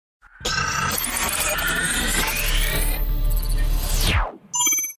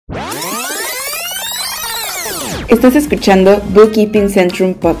Estás escuchando Bookkeeping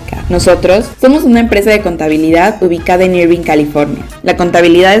Centrum Podcast. Nosotros somos una empresa de contabilidad ubicada en Irvine, California. La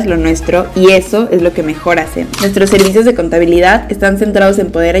contabilidad es lo nuestro y eso es lo que mejor hacemos. Nuestros servicios de contabilidad están centrados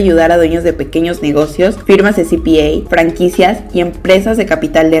en poder ayudar a dueños de pequeños negocios, firmas de CPA, franquicias y empresas de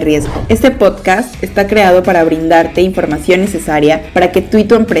capital de riesgo. Este podcast está creado para brindarte información necesaria para que tú y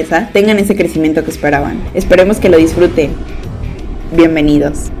tu empresa tengan ese crecimiento que esperaban. Esperemos que lo disfruten.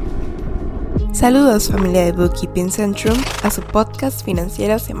 Bienvenidos. Saludos, familia de Bookkeeping Centrum, a su podcast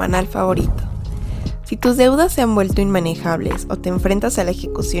financiero semanal favorito. Si tus deudas se han vuelto inmanejables o te enfrentas a la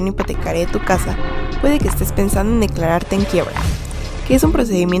ejecución hipotecaria de tu casa, puede que estés pensando en declararte en quiebra, que es un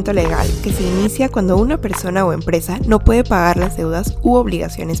procedimiento legal que se inicia cuando una persona o empresa no puede pagar las deudas u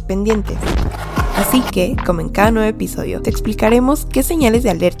obligaciones pendientes. Así que, como en cada nuevo episodio, te explicaremos qué señales de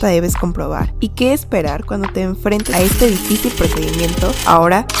alerta debes comprobar y qué esperar cuando te enfrentes a este difícil procedimiento.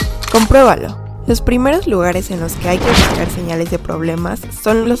 Ahora, compruébalo. Los primeros lugares en los que hay que buscar señales de problemas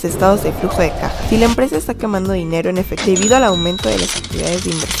son los estados de flujo de caja. Si la empresa está quemando dinero en efectivo debido al aumento de las actividades de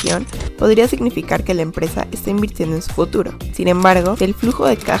inversión, podría significar que la empresa está invirtiendo en su futuro. Sin embargo, si el flujo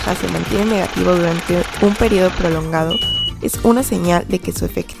de caja se mantiene negativo durante un periodo prolongado, es una señal de que su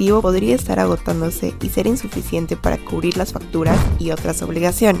efectivo podría estar agotándose y ser insuficiente para cubrir las facturas y otras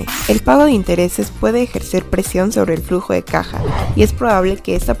obligaciones. El pago de intereses puede ejercer presión sobre el flujo de caja y es probable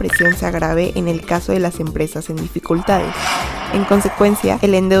que esta presión se agrave en el caso de las empresas en dificultades. En consecuencia,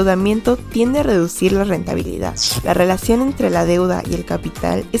 el endeudamiento tiende a reducir la rentabilidad. La relación entre la deuda y el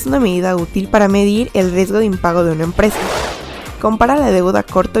capital es una medida útil para medir el riesgo de impago de una empresa. Compara la deuda a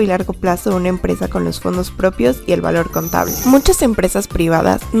corto y largo plazo de una empresa con los fondos propios y el valor contable. Muchas empresas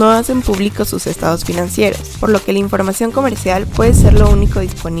privadas no hacen públicos sus estados financieros, por lo que la información comercial puede ser lo único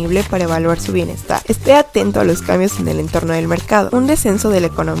disponible para evaluar su bienestar. Esté atento a los cambios en el entorno del mercado. Un descenso de la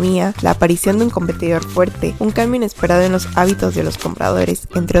economía, la aparición de un competidor fuerte, un cambio inesperado en los hábitos de los compradores,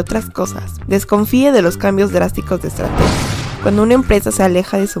 entre otras cosas. Desconfíe de los cambios drásticos de estrategia. Cuando una empresa se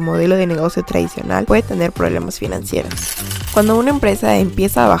aleja de su modelo de negocio tradicional, puede tener problemas financieros. Cuando una empresa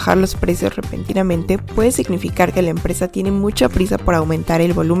empieza a bajar los precios repentinamente, puede significar que la empresa tiene mucha prisa por aumentar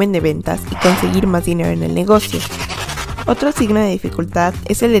el volumen de ventas y conseguir más dinero en el negocio. Otro signo de dificultad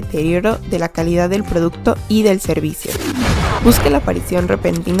es el deterioro de la calidad del producto y del servicio. Busque la aparición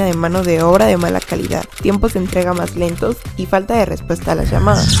repentina de mano de obra de mala calidad, tiempos de entrega más lentos y falta de respuesta a las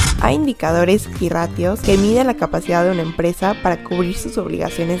llamadas. Hay indicadores y ratios que miden la capacidad de una empresa para cubrir sus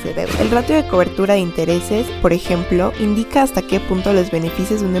obligaciones de deuda. El ratio de cobertura de intereses, por ejemplo, indica hasta qué punto los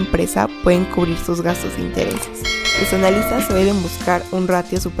beneficios de una empresa pueden cubrir sus gastos de intereses. Los analistas suelen buscar un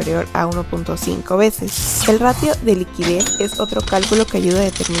ratio superior a 1.5 veces. El ratio de liquidez es otro cálculo que ayuda a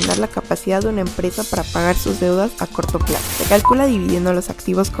determinar la capacidad de una empresa para pagar sus deudas a corto plazo. Se calcula dividiendo los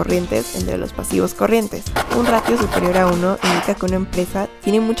activos corrientes entre los pasivos corrientes. Un ratio superior a 1 indica que una empresa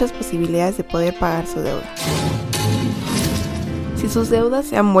tiene muchas posibilidades de poder pagar su deuda. Si sus deudas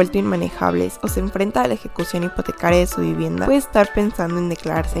se han vuelto inmanejables o se enfrenta a la ejecución hipotecaria de su vivienda, puede estar pensando en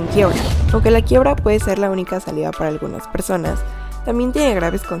declararse en quiebra. Aunque la quiebra puede ser la única salida para algunas personas, también tiene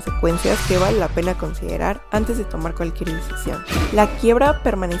graves consecuencias que vale la pena considerar antes de tomar cualquier decisión. La quiebra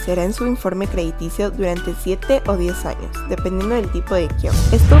permanecerá en su informe crediticio durante 7 o 10 años, dependiendo del tipo de quiebra.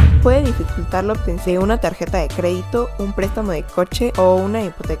 Esto puede dificultar la obtención de una tarjeta de crédito, un préstamo de coche o una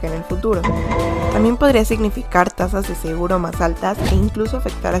hipoteca en el futuro. También podría significar tasas de seguro más altas e incluso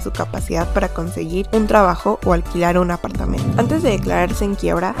afectar a su capacidad para conseguir un trabajo o alquilar un apartamento. Antes de declararse en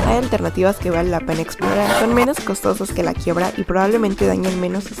quiebra, hay alternativas que vale la pena explorar. Son menos costosas que la quiebra y probablemente dañan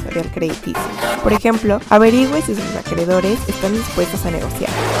menos su historial crediticio. Por ejemplo, averigüe si sus acreedores están dispuestos a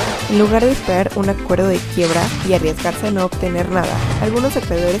negociar. En lugar de esperar un acuerdo de quiebra y arriesgarse a no obtener nada, algunos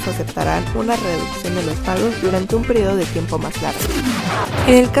acreedores aceptarán una reducción de los pagos durante un periodo de tiempo más largo.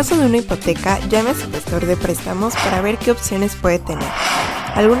 En el caso de una hipoteca, llame a su gestor de préstamos para ver qué opciones puede tener.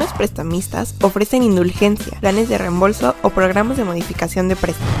 Algunos prestamistas ofrecen indulgencia, planes de reembolso o programas de modificación de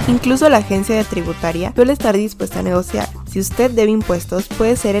préstamo. Incluso la agencia tributaria suele estar dispuesta a negociar. Si usted debe impuestos,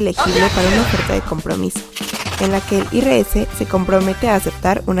 puede ser elegible para una oferta de compromiso, en la que el IRS se compromete a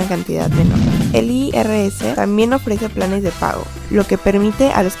aceptar una cantidad menor. El IRS también ofrece planes de pago, lo que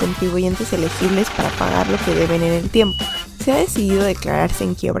permite a los contribuyentes elegibles para pagar lo que deben en el tiempo. Si ha decidido declararse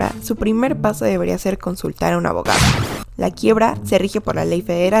en quiebra, su primer paso debería ser consultar a un abogado. La quiebra se rige por la ley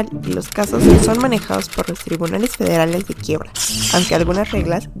federal y los casos son manejados por los tribunales federales de quiebra, aunque algunas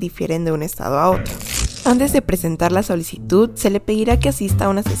reglas difieren de un estado a otro. Antes de presentar la solicitud, se le pedirá que asista a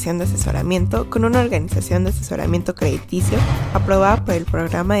una sesión de asesoramiento con una organización de asesoramiento crediticio aprobada por el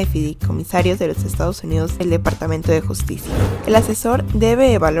Programa de Fideicomisarios de los Estados Unidos, el Departamento de Justicia. El asesor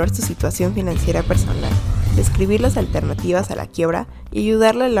debe evaluar su situación financiera personal, describir las alternativas a la quiebra y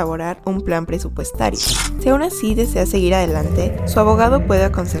ayudarle a elaborar un plan presupuestario. Si aún así desea seguir adelante, su abogado puede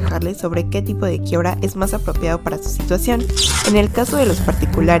aconsejarle sobre qué tipo de quiebra es más apropiado para su situación. En el caso de los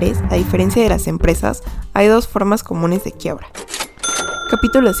particulares, a diferencia de las empresas, hay dos formas comunes de quiebra.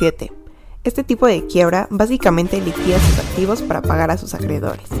 Capítulo 7. Este tipo de quiebra básicamente liquida sus activos para pagar a sus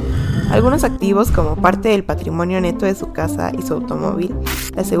acreedores. Algunos activos, como parte del patrimonio neto de su casa y su automóvil,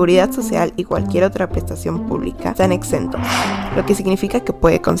 la seguridad social y cualquier otra prestación pública, están exentos, lo que significa que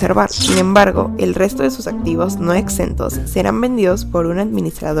puede conservar. Sin embargo, el resto de sus activos no exentos serán vendidos por un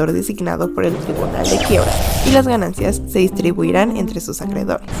administrador designado por el Tribunal de Quiebra y las ganancias se distribuirán entre sus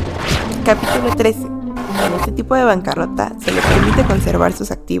acreedores. Capítulo 13. En este tipo de bancarrota se le permite conservar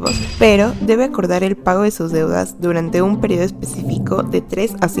sus activos, pero debe acordar el pago de sus deudas durante un periodo específico de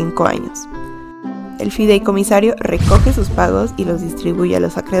 3 a 5 años. El fideicomisario recoge sus pagos y los distribuye a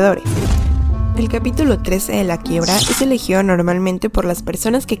los acreedores. El capítulo 13 de la quiebra es elegido normalmente por las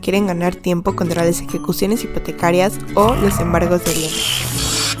personas que quieren ganar tiempo contra las ejecuciones hipotecarias o los embargos de bienes.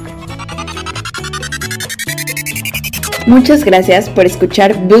 Muchas gracias por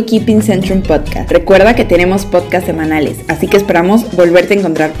escuchar Bookkeeping Centrum Podcast. Recuerda que tenemos podcasts semanales, así que esperamos volverte a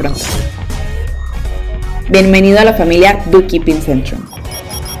encontrar pronto. Bienvenido a la familia Bookkeeping Centrum.